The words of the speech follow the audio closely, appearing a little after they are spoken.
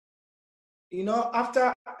You know,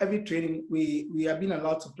 after every training, we have been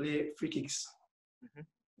allowed to play free kicks. Mm-hmm.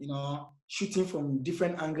 You know, shooting from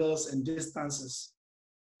different angles and distances.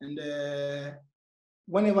 And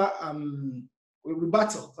whenever we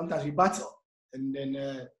battle, sometimes we battle. And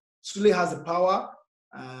then Sule has the power.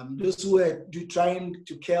 Those who are trying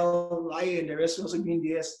to kill Lai and the rest also being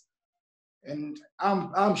there. And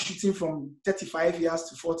I'm shooting from 35 yards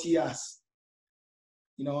to 40 yards.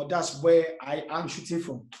 You know, that's where I am shooting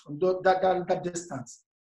from that distance.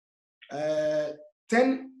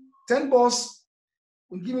 10 balls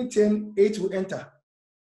will give me 10, 8 will enter.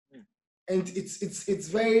 And it's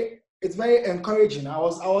very encouraging. I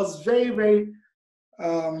was very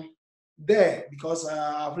there because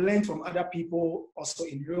I've learned from other people also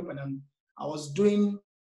in Europe, and I was doing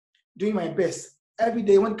my best every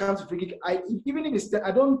day when it comes to free kick. Even if it's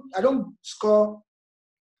I don't score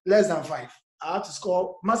less than 5. I have to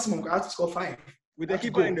score maximum. I have to score 5 with the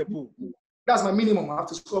keeper in the pool. That's my minimum. I have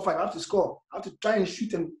to score 5. I have to score. I have to try and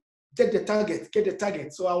shoot and get the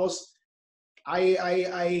target. So I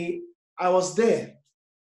was there.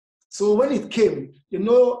 So when it came, you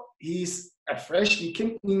know, he's fresh. He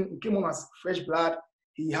came on as fresh blood.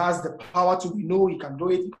 He has the power to know he can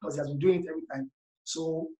do it because he has been doing it every time.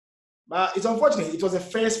 So, but it's unfortunate. It was a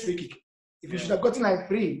first free kick. If you should have gotten like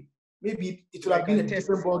 3, maybe it would have been a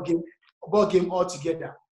different ball game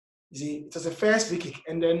altogether. You see, it was a first free kick,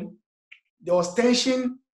 and then there was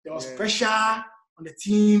tension, there was pressure on the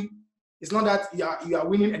team. It's not that you are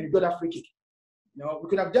winning and you got that free kick. You know, we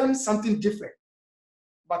could have done something different,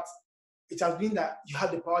 but it has been that you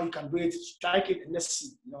have the power, you can do it, strike it, and let's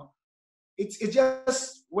see. You know, it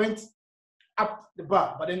just went up the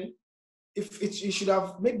bar. But then, if it should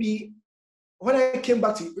have maybe when I came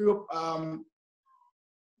back to Europe,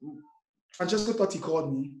 Francesco Totti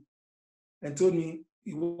called me and told me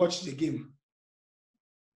he watched the game.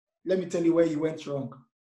 Let me tell you where you went wrong.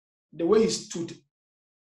 The way you stood,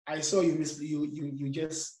 I saw you just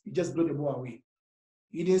blew the ball away.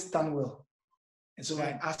 You didn't stand well. And so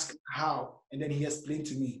I asked how, and then he explained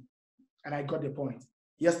to me, and I got the point.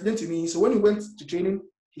 He explained to me. So when he went to training,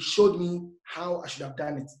 he showed me how I should have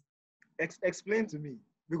done it. Explain to me,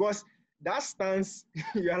 because that stance,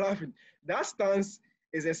 you're laughing, that stance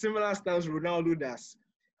is a similar stance Ronaldo does.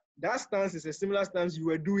 That stance is a similar stance you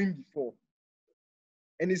were doing before.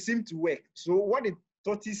 And it seemed to work. So what did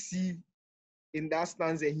Totti see in that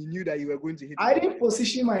stance and he knew that you were going to hit it? I didn't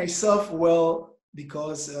position myself well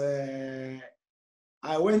because I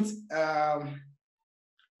went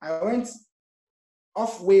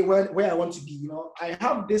off way where I want to be. You know, I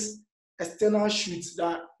have this external shoot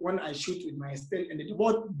that when I shoot with my external and the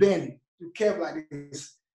ball bend to curve like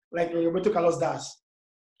this, like Roberto Carlos does.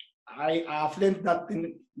 I've learned that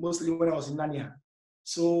thing mostly when I was in Narnia.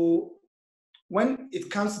 So when it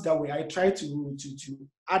comes that way, I try to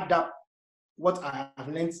adapt what I have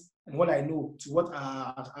learned and what I know to what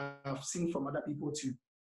I've seen from other people too.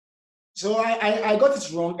 So I got it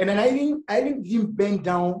wrong, and then I didn't even bend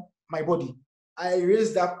down my body. I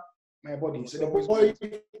raised up my body, so the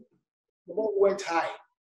ball went high.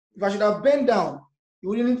 If I should have bent down,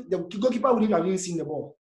 the goalkeeper wouldn't have even seen the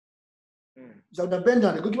ball. If I would have bent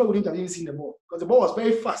down, the goalkeeper wouldn't have even seen the ball because the ball was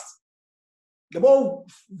very fast. The ball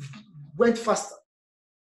went faster,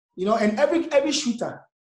 you know. And every shooter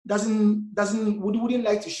wouldn't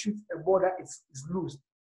like to shoot a ball that is loose.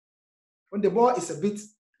 When the ball is a bit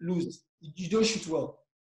loose, you don't shoot well.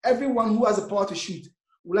 Everyone who has the power to shoot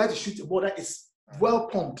would like to shoot a ball that is well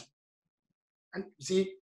pumped. And you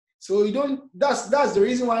see, so you don't. That's the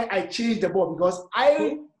reason why I changed the ball, because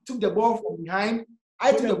I took the ball from behind.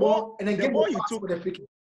 I took the ball and then gave the pass for the free kick.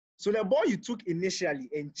 So the ball you took initially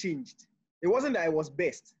and changed. It wasn't that it was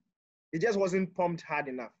best. It just wasn't pumped hard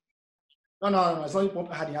enough. No. It's not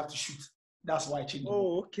pumped hard. You have to shoot. That's why I changed the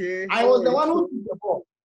ball. Okay. I was the one who took the ball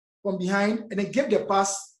from behind and then gave the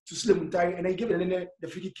pass to Sule Muntari and then gave the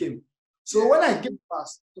free kick came. So when I gave the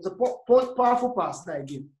pass, it was a powerful pass that I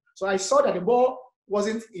gave. So I saw that the ball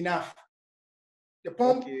wasn't enough. The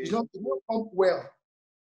pump is not pump well.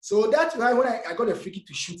 So that's why when I got a free kick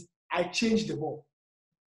to shoot, I changed the ball.